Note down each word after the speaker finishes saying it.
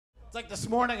It's like this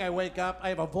morning I wake up, I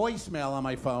have a voicemail on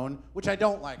my phone, which I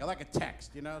don't like. I like a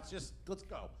text, you know, it's just, let's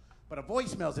go. But a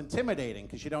voicemail's intimidating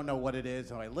because you don't know what it is,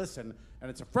 so I listen, and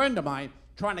it's a friend of mine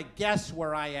trying to guess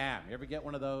where I am. You ever get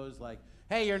one of those, like,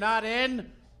 hey, you're not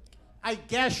in? I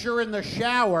guess you're in the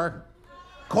shower.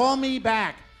 Call me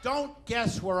back. Don't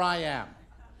guess where I am.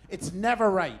 It's never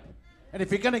right. And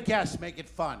if you're gonna guess, make it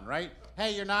fun, right?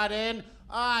 Hey, you're not in?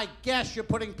 I guess you're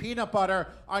putting peanut butter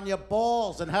on your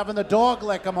balls and having the dog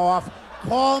lick them off.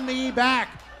 Call me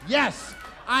back. Yes,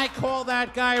 I call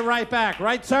that guy right back.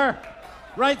 Right, sir?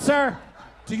 Right, sir?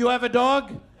 Do you have a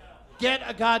dog? Get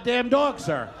a goddamn dog,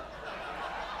 sir.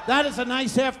 That is a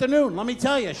nice afternoon. Let me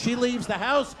tell you, she leaves the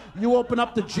house, you open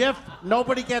up the Jif,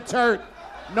 nobody gets hurt.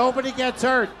 Nobody gets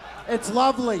hurt. It's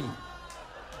lovely.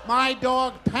 My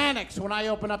dog panics when I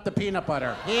open up the peanut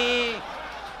butter. He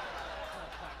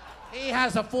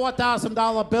has a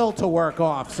 $4,000 bill to work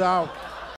off, so